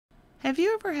Have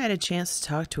you ever had a chance to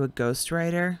talk to a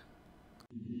ghostwriter?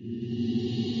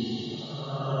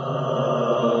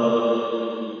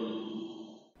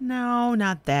 No,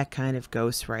 not that kind of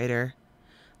ghostwriter.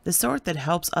 The sort that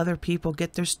helps other people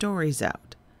get their stories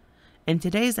out. In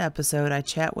today's episode, I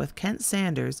chat with Kent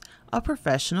Sanders, a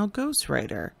professional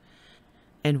ghostwriter.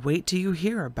 And wait till you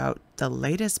hear about the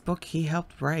latest book he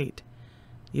helped write.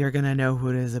 You're gonna know who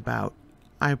it is about,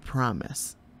 I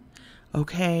promise.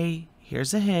 Okay,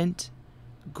 here's a hint.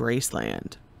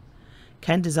 Graceland.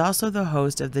 Kent is also the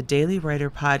host of the Daily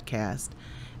Writer podcast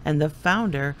and the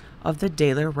founder of the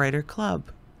Daily Writer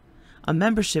Club, a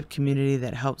membership community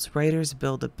that helps writers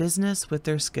build a business with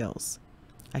their skills.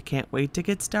 I can't wait to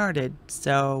get started,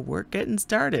 so we're getting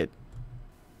started.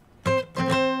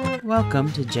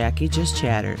 Welcome to Jacqui Just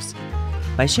Chatters.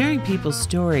 By sharing people's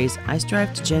stories, I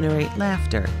strive to generate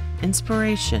laughter,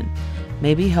 inspiration,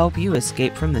 maybe help you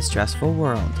escape from the stressful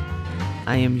world.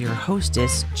 I am your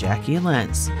hostess, Jacqui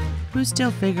Lents, who's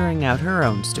still figuring out her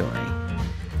own story.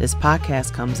 This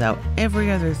podcast comes out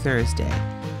every other Thursday.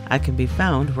 I can be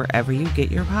found wherever you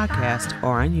get your podcast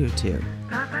or on YouTube.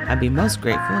 I'd be most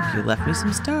grateful if you left me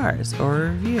some stars or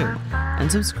a review,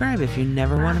 and subscribe if you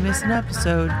never want to miss an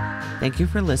episode. Thank you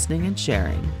for listening and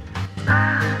sharing.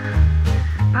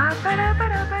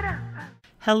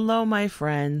 Hello, my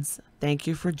friends. Thank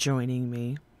you for joining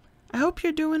me. I hope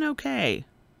you're doing okay.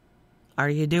 Are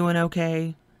you doing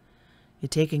okay? You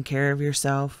taking care of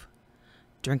yourself?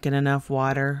 Drinking enough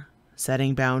water?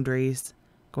 Setting boundaries?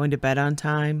 Going to bed on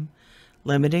time?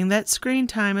 Limiting that screen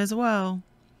time as well?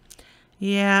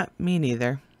 Yeah, me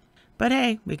neither. But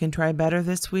hey, we can try better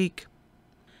this week.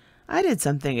 I did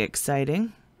something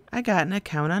exciting. I got an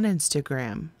account on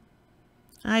Instagram.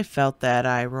 I felt that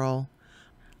eye roll.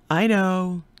 I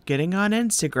know, getting on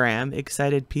Instagram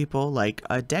excited people like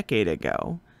a decade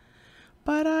ago.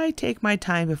 But I take my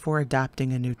time before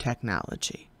adopting a new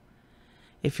technology.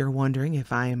 If you're wondering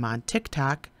if I am on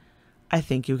TikTok, I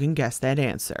think you can guess that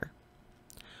answer.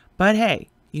 But hey,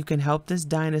 you can help this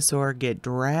dinosaur get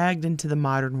dragged into the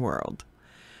modern world.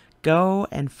 Go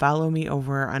and follow me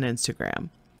over on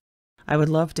Instagram. I would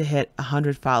love to hit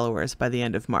 100 followers by the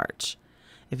end of March.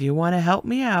 If you want to help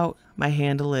me out, my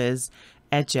handle is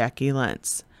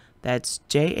 @JacquiLents. That's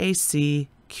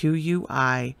JACQUILENTS.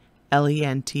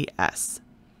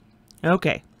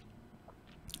 Okay,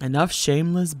 enough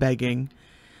shameless begging.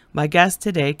 My guest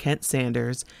today, Kent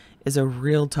Sanders, is a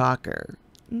real talker,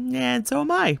 and so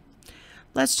am I.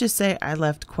 Let's just say I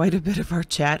left quite a bit of our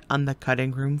chat on the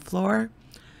cutting room floor,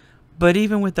 but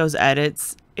even with those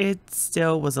edits, it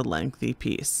still was a lengthy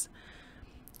piece.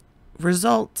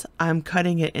 Result, I'm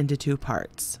cutting it into 2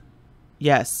 parts.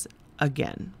 Yes,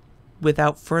 again.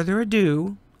 Without further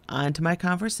ado, on to my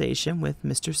conversation with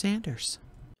Mr. Sanders.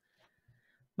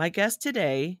 My guest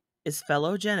today is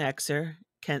fellow Gen Xer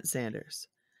Kent Sanders,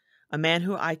 a man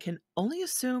who I can only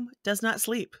assume does not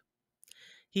sleep.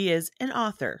 He is an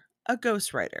author, a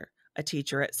ghostwriter, a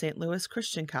teacher at St. Louis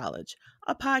Christian College,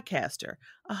 a podcaster,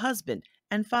 a husband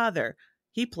and father.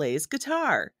 He plays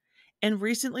guitar and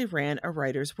recently ran a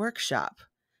writer's workshop.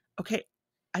 Okay,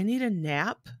 I need a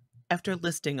nap after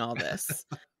listing all this.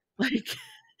 Like,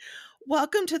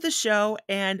 welcome to the show,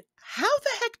 and how the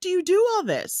heck do you do all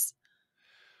this?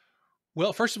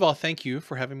 Well, first of all, thank you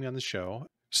for having me on the show.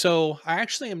 So I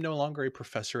actually am no longer a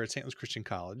professor at St. Louis Christian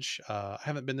College. I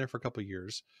haven't been there for a couple of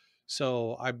years.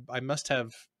 So I must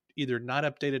have either not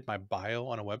updated my bio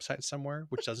on a website somewhere,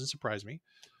 which doesn't surprise me,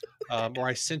 or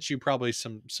I sent you probably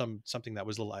something that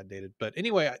was a little outdated. But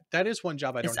anyway, that is one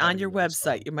job I don't It's have on your anymore,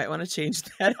 website. so. You might want to change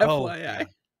that, Oh, FYI. yeah.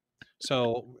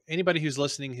 So anybody who's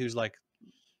listening, who's like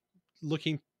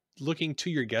looking to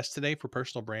your guest today for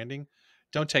personal branding,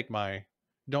 don't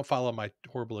follow my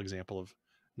horrible example of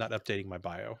not updating my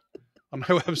bio on my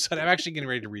website. I'm actually getting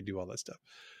ready to redo all that stuff.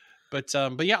 But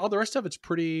yeah, all the rest of it's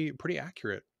pretty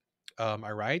accurate. I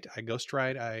write, I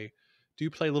ghostwrite, I do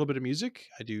play a little bit of music,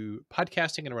 I do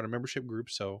podcasting, and I run a membership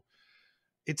group. So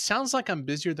it sounds like I'm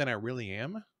busier than I really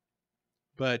am.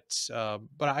 But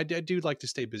I do like to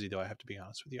stay busy, though. I have to be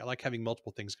honest with you. I like having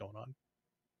multiple things going on.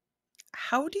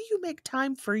 How do you make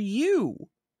time for you?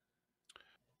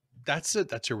 That's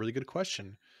a really good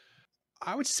question.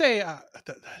 I would say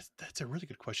that's a really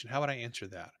good question. How would I answer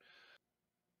that?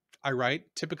 I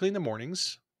write typically in the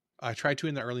mornings. I try to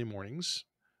in the early mornings.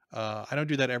 I don't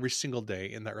do that every single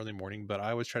day in the early morning, but I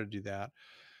always try to do that.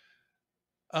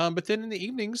 But then in the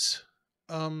evenings,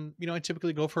 I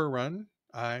typically go for a run.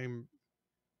 I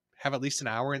have at least an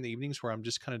hour in the evenings where I'm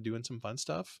just kind of doing some fun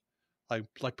stuff,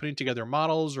 like putting together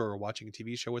models or watching a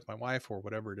TV show with my wife or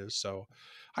whatever it is. So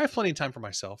I have plenty of time for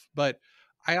myself, but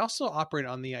I also operate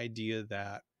on the idea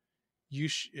that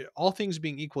all things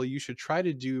being equal, you should try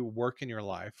to do work in your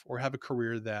life or have a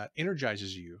career that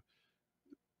energizes you.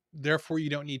 Therefore, you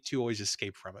don't need to always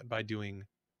escape from it by doing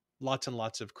lots and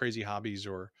lots of crazy hobbies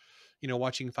or,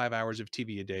 watching 5 hours of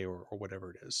TV a day or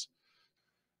whatever it is.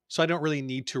 So I don't really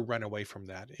need to run away from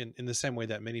that in the same way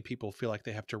that many people feel like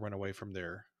they have to run away from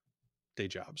their day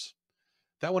jobs.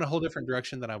 That went a whole different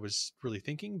direction than I was really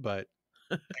thinking, but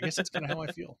I guess that's kind of how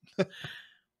I feel.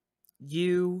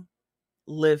 You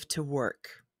live to work.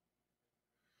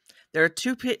 There are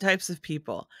two types of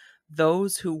people.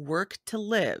 Those who work to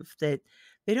live, that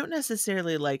they don't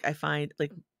necessarily I find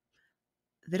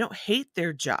they don't hate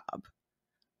their job,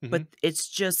 but it's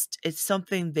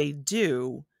something they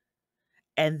do.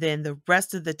 And then the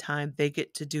rest of the time they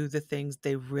get to do the things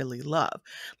they really love.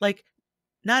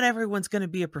 Not everyone's going to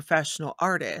be a professional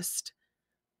artist,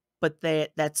 but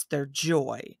that's their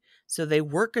joy. So they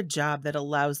work a job that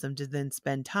allows them to then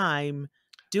spend time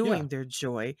doing their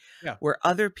joy. Yeah. Where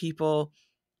other people,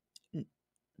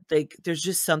 there's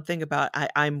just something about,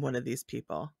 I'm one of these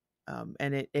people.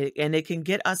 And it can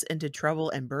get us into trouble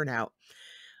and burnout,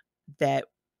 that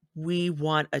we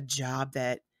want a job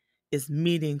that is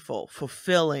meaningful,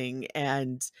 fulfilling,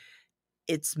 and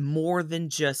it's more than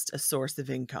just a source of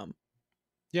income.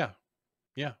 Yeah.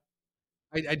 Yeah.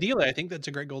 Ideally, I think that's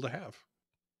a great goal to have.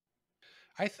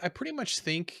 I pretty much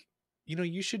think,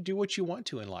 you should do what you want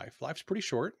to in life. Life's pretty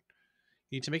short.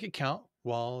 You need to make it count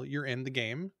while you're in the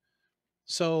game.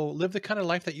 So live the kind of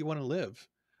life that you want to live.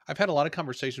 I've had a lot of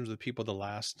conversations with people the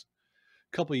last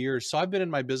couple of years. So I've been in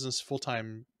my business full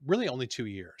time, really only 2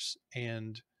 years.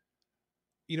 And,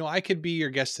 I could be your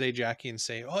guest today, Jacqui, and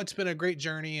say, oh, it's been a great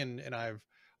journey. And I've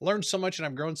learned so much and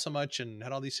I've grown so much and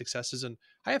had all these successes. And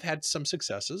I have had some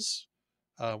successes,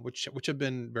 which have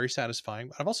been very satisfying.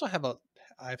 But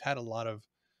I've had a lot of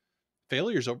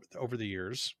failures over the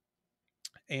years,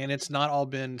 and it's not all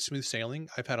been smooth sailing.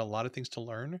 I've had a lot of things to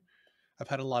learn. I've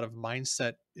had a lot of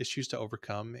mindset issues to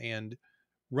overcome, and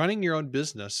running your own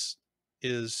business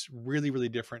is really, really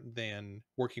different than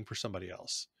working for somebody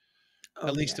else,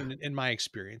 at least in my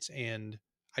experience. And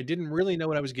I didn't really know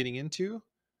what I was getting into,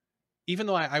 even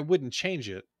though I wouldn't change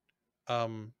it.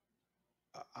 I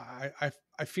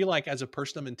feel like as a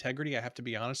person of integrity, I have to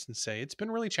be honest and say it's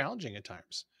been really challenging at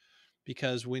times,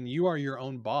 because when you are your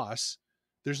own boss,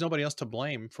 there's nobody else to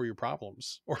blame for your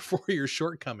problems or for your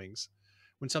shortcomings.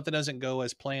 When something doesn't go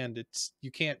as planned,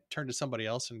 you can't turn to somebody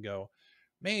else and go,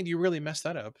 man, you really messed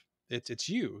that up. It's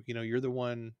you, you're the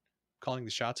one calling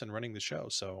the shots and running the show.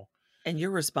 So, and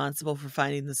you're responsible for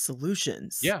finding the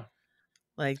solutions. yeah,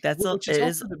 which is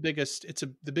also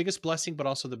the biggest blessing, but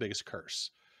also the biggest curse,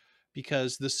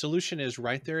 because the solution is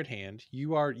right there at hand.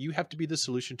 You have to be the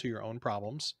solution to your own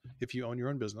problems if you own your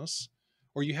own business,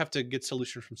 or you have to get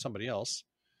solutions from somebody else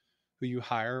who you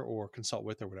hire or consult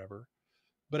with or whatever.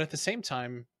 But at the same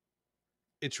time,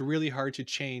 it's really hard to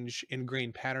change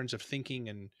ingrained patterns of thinking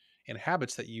and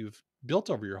habits that you've built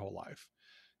over your whole life.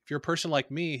 If you're a person like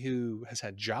me who has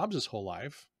had jobs his whole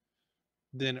life,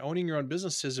 then owning your own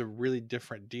business is a really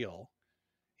different deal.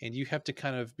 And you have to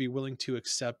kind of be willing to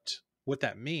accept what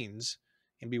that means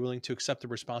and be willing to accept the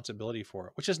responsibility for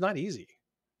it, which is not easy.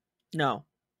 No.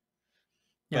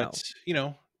 But,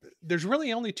 there's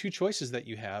really only two choices that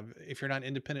you have. If you're not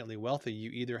independently wealthy, you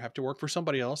either have to work for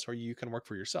somebody else or you can work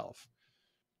for yourself.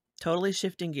 Totally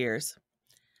shifting gears.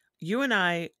 You and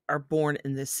I are born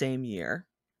in the same year.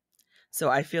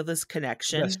 So I feel this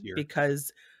connection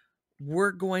because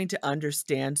we're going to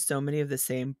understand so many of the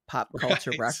same pop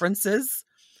culture references.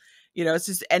 It's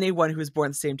just anyone who's born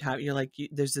at the same time. You're like,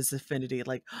 there's this affinity,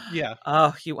 yeah.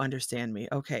 Oh, you understand me.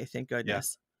 Okay. Thank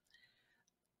goodness.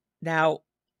 Yeah. Now,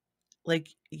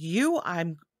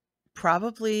 I'm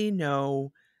probably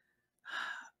know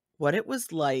what it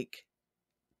was like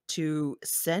to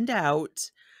send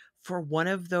out for one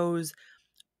of those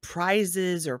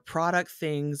prizes or product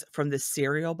things from the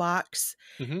cereal box,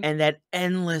 and that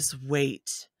endless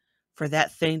wait for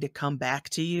that thing to come back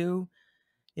to you.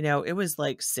 It was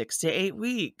 6 to 8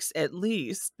 weeks at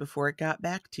least before it got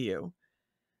back to you.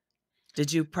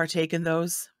 Did you partake in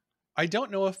those? I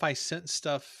don't know if I sent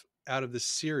stuff out of the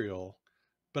cereal,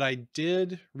 but I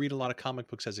did read a lot of comic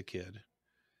books as a kid.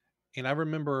 And I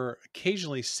remember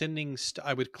occasionally sending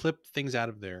I would clip things out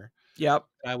of there. Yep.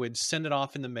 I would send it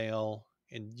off in the mail,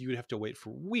 and you would have to wait for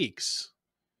weeks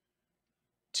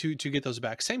to get those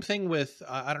back. Same thing with,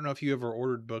 I don't know if you ever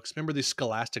ordered books. Remember the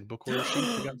Scholastic book order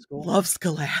sheets we got in school? Love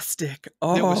Scholastic.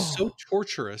 Oh, that was so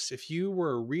torturous. If you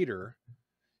were a reader,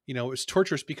 it was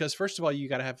torturous because, first of all, you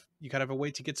gotta have a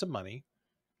way to get some money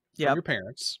from your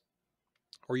parents,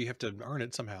 or you have to earn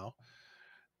it somehow.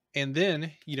 And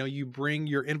then, you bring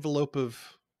your envelope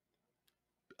of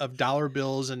dollar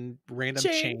bills and random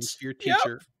change Change. to your Yep.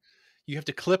 teacher. You have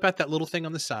to clip out that little thing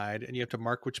on the side, and you have to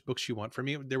mark which books you want. For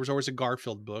me, there was always a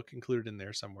Garfield book included in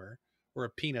there somewhere, or a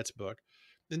Peanuts book.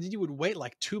 And then you would wait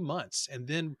like 2 months, and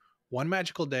then one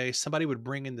magical day, somebody would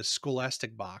bring in the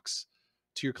Scholastic box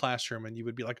to your classroom, and you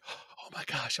would be like, "Oh my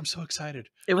gosh, I'm so excited!"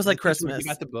 It was And the like teacher would give Christmas.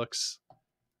 out the books.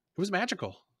 It was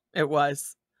magical. It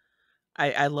was.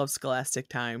 I love Scholastic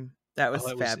Time. That Oh, was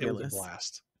it was a fabulous.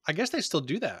 blast. I guess they still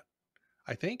do that,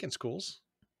 I think, in schools.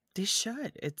 They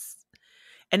should.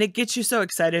 And it gets you so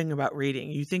excited about reading.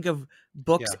 You think of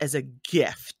books Yeah, as a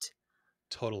gift.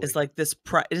 It's totally. like this,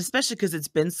 especially because it's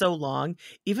been so long.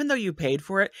 Even though you paid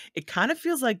for it, it kind of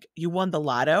feels like you won the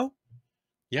lotto.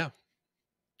 Yeah,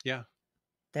 yeah,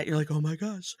 That you're like, oh my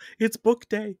gosh, it's book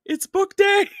day. It's book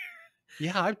day.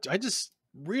 yeah. I just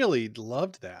really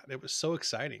loved that. It was so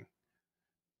exciting.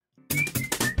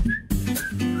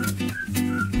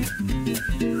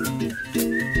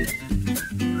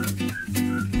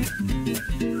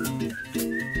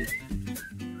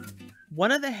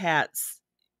 One of the hats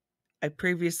I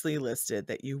previously listed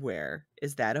that you wear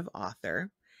is that of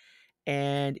author.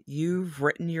 And you've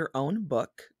written your own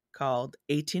book called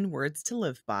 18 Words to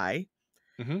Live By.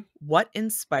 Hmm. What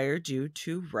inspired you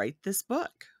to write this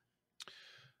book?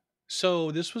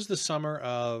 So this was the summer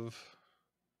of,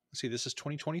 let's see, this is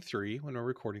 2023 when we're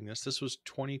recording this. This was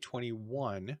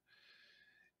 2021.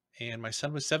 And my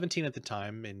son was 17 at the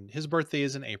time, and his birthday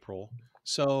is in April.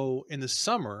 So in the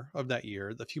summer of that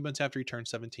year, the few months after he turned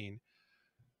 17,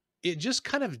 it just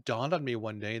kind of dawned on me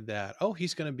one day that, oh,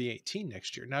 he's going to be 18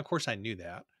 next year. Now, of course, I knew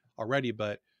that already,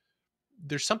 but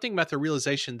there's something about the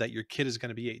realization that your kid is going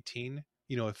to be 18,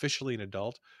 officially an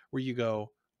adult, where you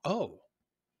go, oh,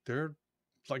 they're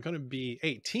like going to be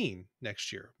 18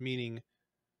 next year, meaning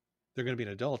they're going to be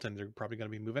an adult and they're probably going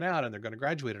to be moving out and they're going to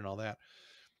graduate and all that.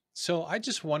 So I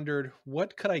just wondered,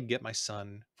 what could I get my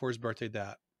son for his birthday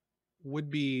that would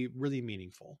be really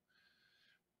meaningful?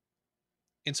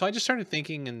 And so I just started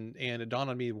thinking, and it dawned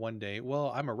on me one day,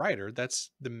 well, I'm a writer.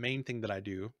 That's the main thing that I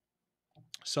do.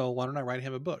 So why don't I write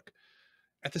him a book?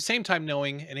 At the same time,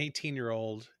 knowing an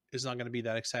 18-year-old is not going to be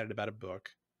that excited about a book.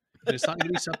 And it's not going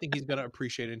to be something he's going to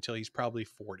appreciate until he's probably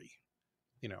 40,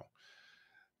 you know.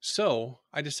 So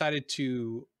I decided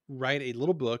to write a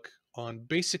little book on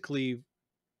basically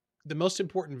the most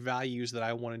important values that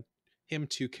I wanted him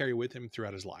to carry with him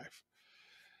throughout his life.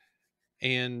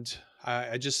 And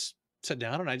I just sat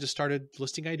down and I just started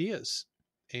listing ideas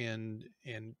and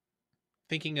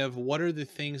thinking of what are the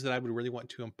things that I would really want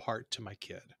to impart to my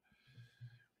kid.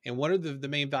 And what are the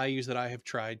main values that I have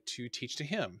tried to teach to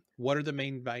him? What are the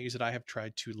main values that I have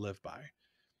tried to live by?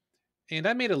 And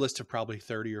I made a list of probably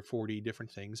 30 or 40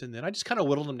 different things. And then I just kind of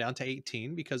whittled them down to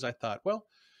 18 because I thought, well,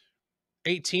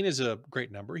 18 is a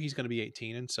great number. He's going to be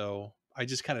 18. And so I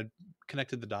just kind of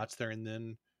connected the dots there. And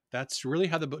then that's really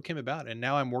how the book came about. And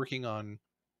now I'm working on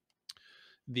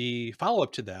the follow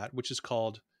up to that, which is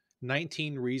called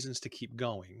 19 Reasons to Keep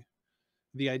Going.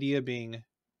 The idea being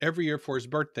every year for his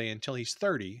birthday until he's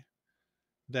 30,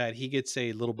 that he gets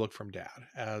a little book from dad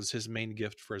as his main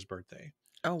gift for his birthday.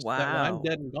 Oh, So that when I'm wow.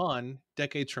 dead and gone,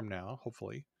 decades from now,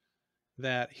 hopefully,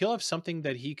 that he'll have something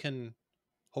that he can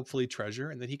hopefully treasure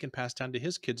and that he can pass down to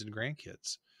his kids and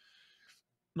grandkids.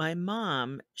 My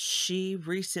mom, she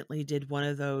recently did one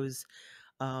of those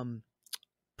um,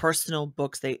 personal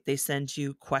books. They send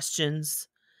you questions,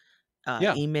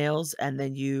 Yeah. emails, and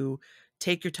then you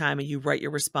take your time and you write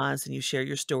your response and you share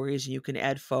your stories and you can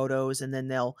add photos and then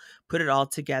they'll put it all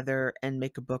together and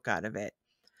make a book out of it.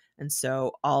 And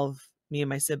so all of me and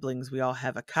my siblings, we all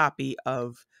have a copy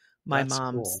of my That's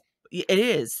mom's. cool. It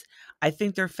is. I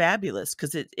think they're fabulous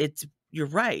because it's, you're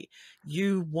right.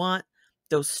 You want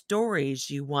those stories,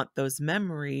 you want those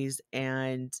memories.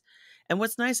 And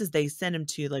what's nice is they send them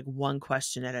to you like one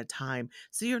question at a time.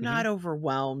 So you're Hmm. not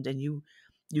overwhelmed and you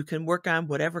can work on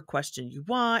whatever question you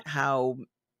want, how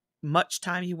much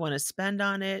time you want to spend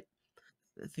on it.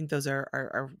 I think those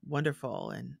are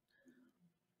wonderful. And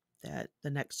that the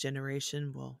next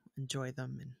generation will enjoy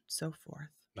them and so forth.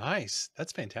 Nice.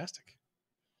 That's fantastic.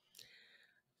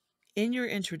 In your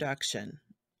introduction,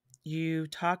 you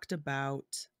talked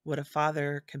about what a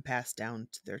father can pass down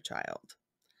to their child.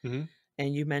 Hmm.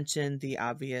 And you mentioned the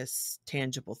obvious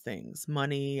tangible things,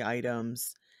 money,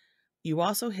 items. You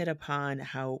also hit upon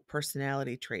how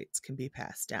personality traits can be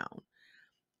passed down.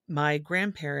 My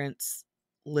grandparents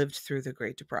lived through the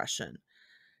Great Depression,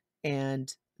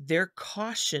 and their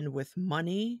caution with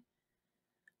money,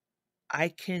 I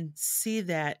can see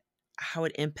that how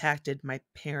it impacted my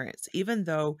parents, even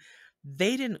though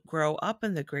they didn't grow up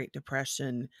in the Great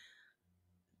Depression.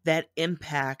 That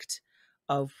impact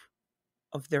of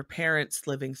their parents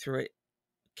living through it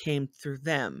came through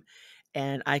them.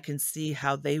 And I can see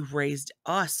how they raised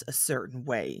us a certain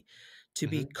way, to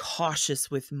be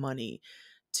cautious with money,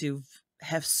 to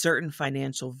have certain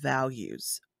financial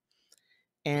values.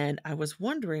 And I was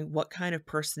wondering what kind of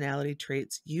personality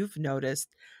traits you've noticed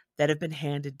that have been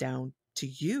handed down to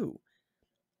you.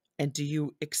 And do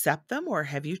you accept them, or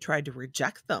have you tried to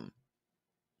reject them?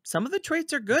 Some of the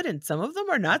traits are good and some of them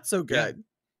are not so Yeah, good.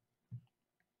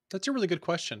 that's a really good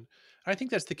question. I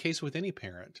think that's the case with any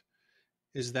parent,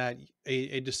 is that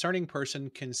a discerning person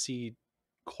can see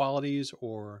qualities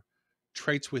or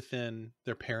traits within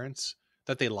their parents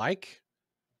that they like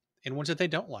and ones that they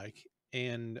don't like.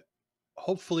 And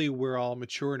hopefully we're all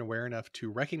mature and aware enough to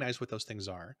recognize what those things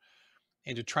are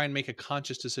and to try and make a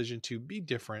conscious decision to be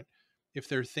different if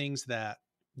there are things that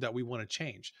we want to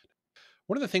change.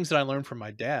 One of the things that I learned from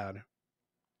my dad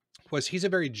was he's a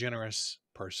very generous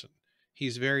person.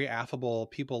 He's very affable.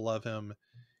 People love him.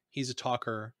 He's a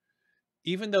talker.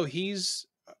 Even though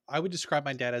I would describe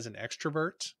my dad as an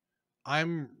extrovert.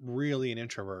 I'm really an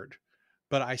introvert,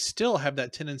 but I still have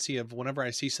that tendency of whenever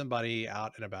I see somebody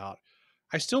out and about,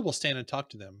 I still will stand and talk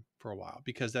to them for a while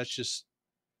because that's just,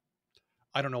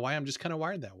 I don't know why, I'm just kind of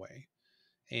wired that way.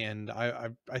 And I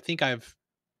think I've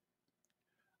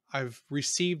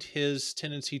received his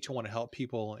tendency to want to help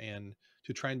people and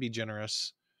to try and be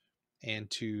generous and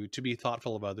to be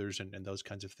thoughtful of others and those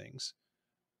kinds of things.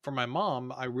 For my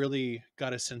mom, I really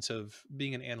got a sense of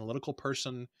being an analytical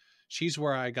person. She's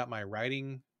where I got my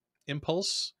writing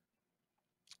impulse.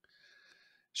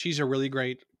 She's a really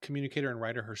great communicator and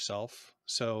writer herself.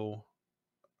 So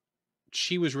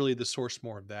she was really the source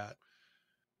more of that.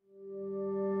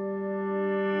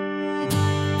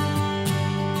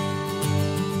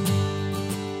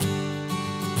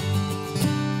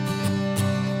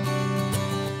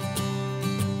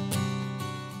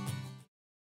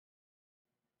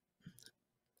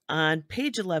 On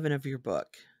page 11 of your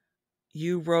book,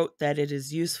 you wrote that it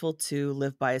is useful to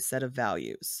live by a set of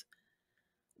values.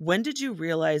 When did you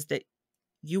realize that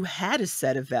you had a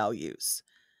set of values?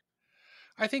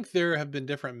 I think there have been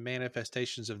different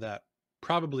manifestations of that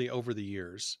probably over the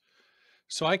years.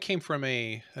 So I came from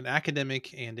an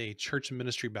academic and a church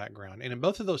ministry background, and in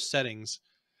both of those settings,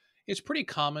 it's pretty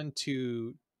common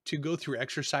to go through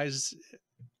exercises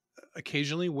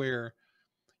occasionally where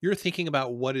you're thinking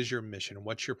about what is your mission,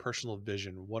 what's your personal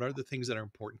vision, what are the things that are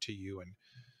important to you, and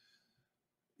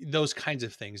those kinds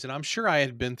of things. And I'm sure I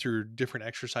had been through different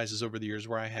exercises over the years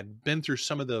where I had been through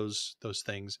some of those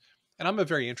things. And I'm a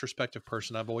very introspective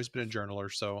person. I've always been a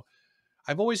journaler, so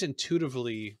I've always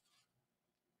intuitively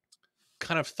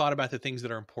kind of thought about the things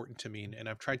that are important to me, and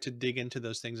I've tried to dig into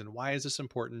those things and why is this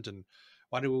important, and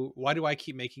why do I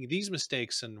keep making these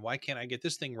mistakes, and why can't I get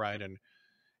this thing right,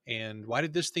 and why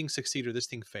did this thing succeed or this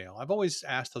thing fail? I've always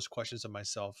asked those questions of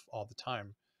myself all the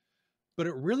time. But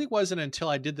it really wasn't until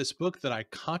I did this book that I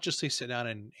consciously sat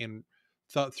down and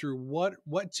thought through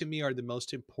what to me are the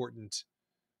most important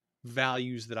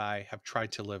values that I have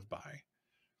tried to live by.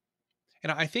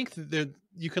 And I think that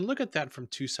you can look at that from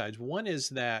two sides. One is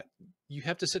that you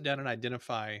have to sit down and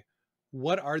identify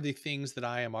what are the things that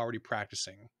I am already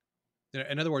practicing.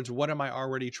 In other words, what am I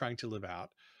already trying to live out?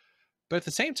 But at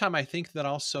the same time, I think that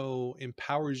also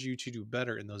empowers you to do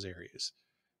better in those areas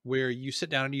where you sit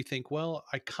down and you think, well,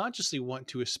 I consciously want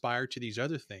to aspire to these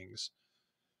other things,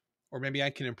 or maybe I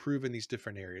can improve in these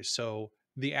different areas. So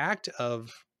the act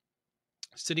of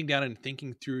sitting down and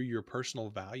thinking through your personal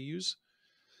values,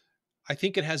 I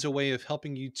think it has a way of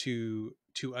helping you to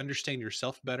understand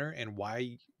yourself better and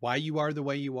why you are the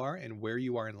way you are and where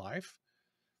you are in life.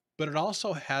 But it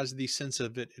also has the sense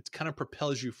of it kind of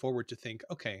propels you forward to think,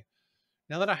 okay,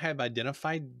 now that I have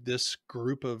identified this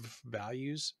group of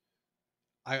values,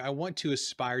 I want to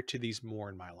aspire to these more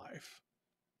in my life.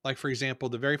 Like, for example,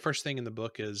 the very first thing in the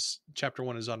book is chapter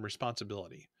 1 is on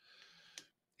responsibility.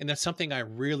 And that's something I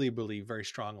really believe very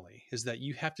strongly, is that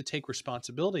you have to take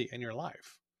responsibility in your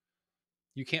life.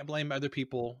 You can't blame other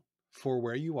people for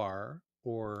where you are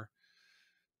or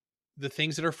the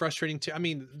things that are frustrating to. I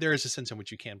mean, there is a sense in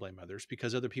which you can blame others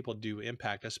because other people do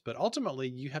impact us, but ultimately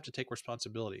you have to take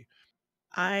responsibility.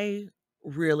 I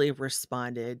really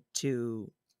responded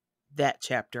to that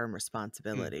chapter on Mm.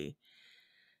 responsibility.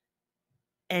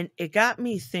 And it got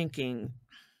me thinking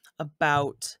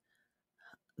about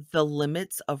the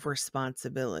limits of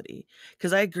responsibility.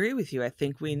 Because I agree with you. I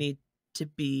think we need to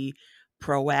be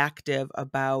proactive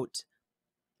about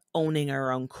owning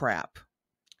our own crap.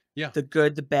 Yeah. The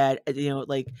good, the bad,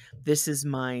 like, this is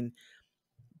mine.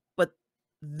 But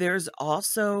there's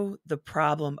also the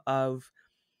problem of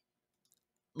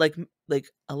like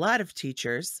a lot of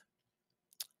teachers,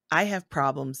 I have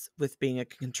problems with being a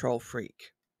control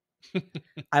freak.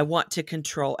 I want to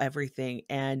control everything,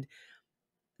 and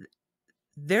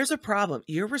there's a problem.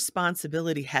 Your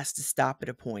responsibility has to stop at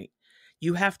a point.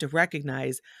 You have to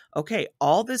recognize, okay,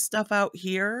 all this stuff out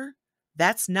here,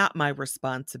 that's not my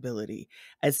responsibility.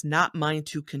 It's not mine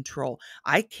to control.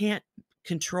 I can't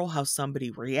control how somebody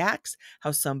reacts,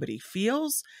 how somebody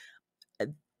feels.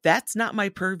 That's not my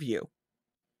purview.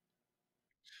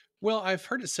 Well, I've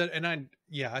heard it said, and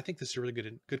I think this is a really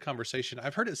good conversation.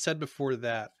 I've heard it said before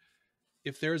that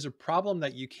if there's a problem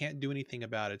that you can't do anything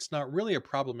about, it's not really a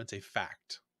problem, it's a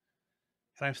fact.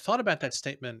 And I've thought about that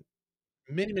statement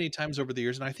many, many times over the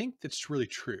years, and I think that's really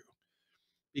true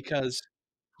because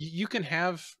you can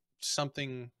have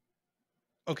something.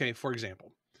 Okay, for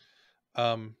example,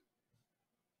 um,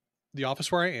 the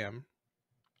office where I am,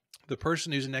 the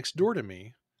person who's next door to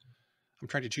me. I'm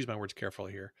trying to choose my words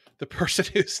carefully here. The person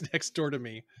who's next door to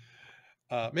me,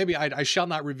 maybe I shall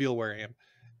not reveal where I am,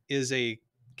 is a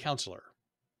counselor.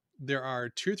 There are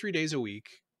 2 or 3 days a week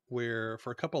where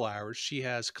for a couple hours she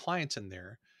has clients in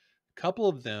there. A couple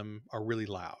of them are really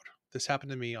loud. This happened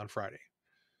to me on Friday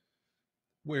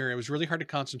where it was really hard to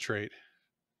concentrate.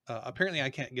 Apparently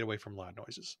I can't get away from loud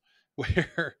noises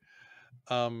where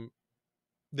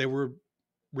they were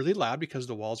really loud because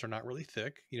the walls are not really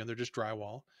thick. They're just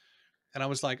drywall. And I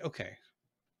was like, okay,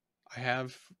 I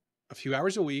have a few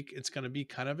hours a week. It's going to be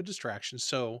kind of a distraction.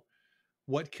 So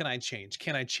what can I change?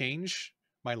 Can I change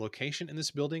my location in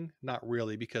this building? Not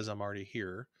really, because I'm already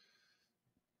here.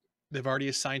 They've already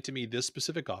assigned to me this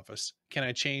specific office. Can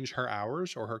I change her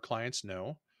hours or her clients?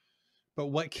 No. But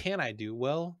what can I do?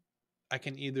 Well, I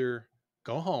can either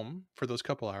go home for those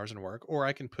couple hours and work, or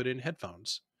I can put in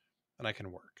headphones and I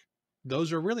can work.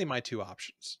 Those are really my two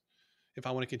options if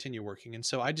I want to continue working. And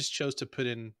so I just chose to put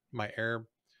in my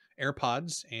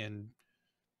AirPods and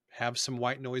have some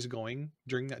white noise going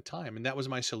during that time. And that was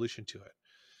my solution to it.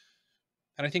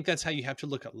 And I think that's how you have to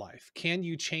look at life. Can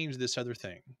you change this other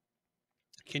thing?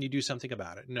 Can you do something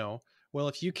about it? No. Well,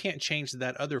 if you can't change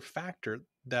that other factor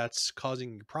that's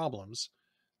causing you problems,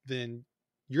 then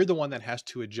you're the one that has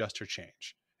to adjust or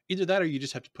change. Either that or you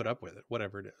just have to put up with it,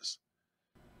 whatever it is.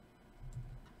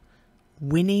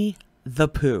 Winnie the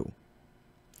Pooh.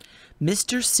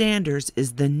 Mr. Sanders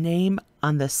is the name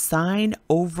on the sign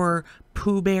over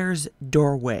Pooh Bear's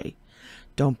doorway.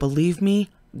 Don't believe me?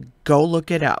 Go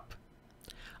look it up.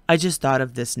 I just thought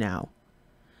of this now.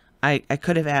 I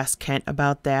could have asked Kent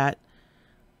about that,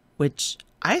 which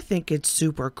I think it's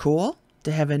super cool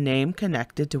to have a name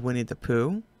connected to Winnie the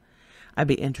Pooh. I'd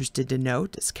be interested to know,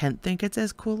 does Kent think it's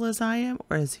as cool as I am?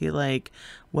 Or is he like,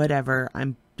 whatever,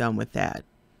 I'm done with that?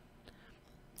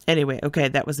 Anyway, okay,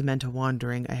 that was a mental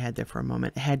wandering I had there for a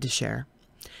moment. I had to share.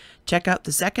 Check out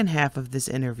the second half of this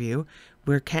interview,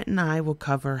 where Kent and I will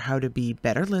cover how to be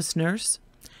better listeners,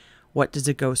 what does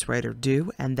a ghostwriter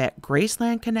do, and that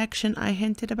Graceland connection I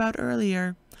hinted about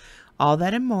earlier. All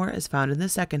that and more is found in the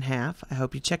second half. I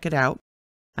hope you check it out.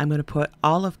 I'm going to put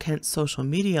all of Kent's social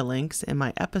media links in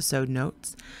my episode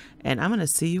notes, and I'm going to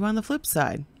see you on the flip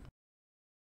side.